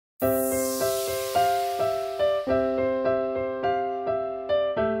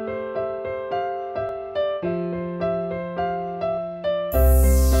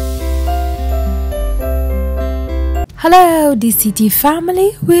Hello DCT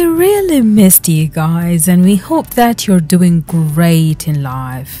family, we really missed you guys and we hope that you're doing great in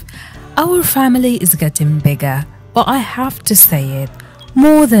life. Our family is getting bigger, but I have to say it,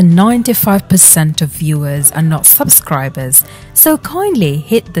 more than 95% of viewers are not subscribers, so kindly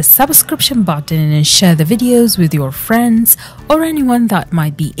hit the subscription button and share the videos with your friends or anyone that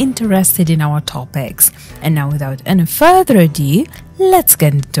might be interested in our topics. And now without any further ado, let's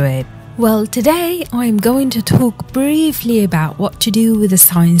get into it. Well, today I'm going to talk briefly about what to do with a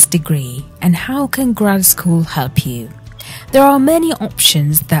science degree and how can grad school help you. There are many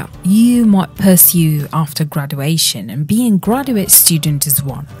options that you might pursue after graduation, and being a graduate student is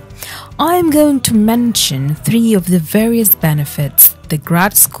one. I'm going to mention 3 of the various benefits the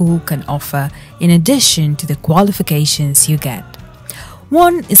grad school can offer in addition to the qualifications you get.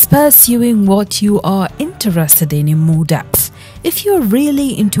 One is pursuing what you are interested in more depth. If you're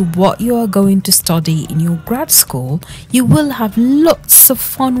really into what you are going to study in your grad school, you will have lots of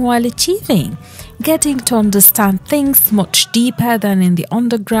fun while achieving, getting to understand things much deeper than in the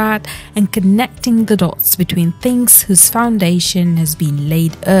undergrad and connecting the dots between things whose foundation has been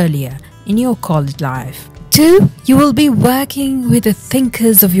laid earlier in your college life. 2. You will be working with the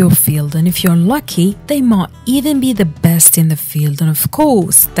thinkers of your field, and if you're lucky, they might even be the best in the field, and of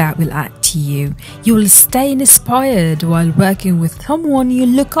course that will add to you. You will stay inspired while working with someone you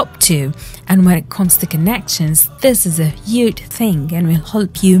look up to, and when it comes to connections, this is a huge thing and will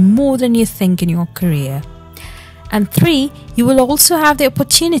help you more than you think in your career. And 3, you will also have the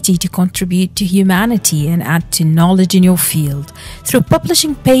opportunity to contribute to humanity and add to knowledge in your field through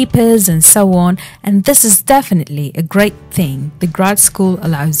publishing papers and so on, and this is definitely a great thing the grad school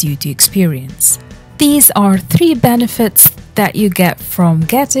allows you to experience. These are 3 benefits that you get from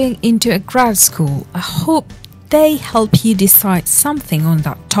getting into a grad school. I hope they help you decide something on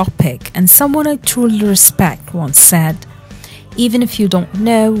that topic, and someone I truly respect once said, even if you don't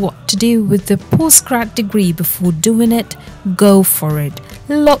know what to do with the postgrad degree before doing it, go for it.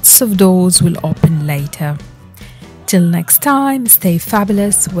 Lots of doors will open later. Till next time, stay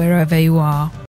fabulous wherever you are.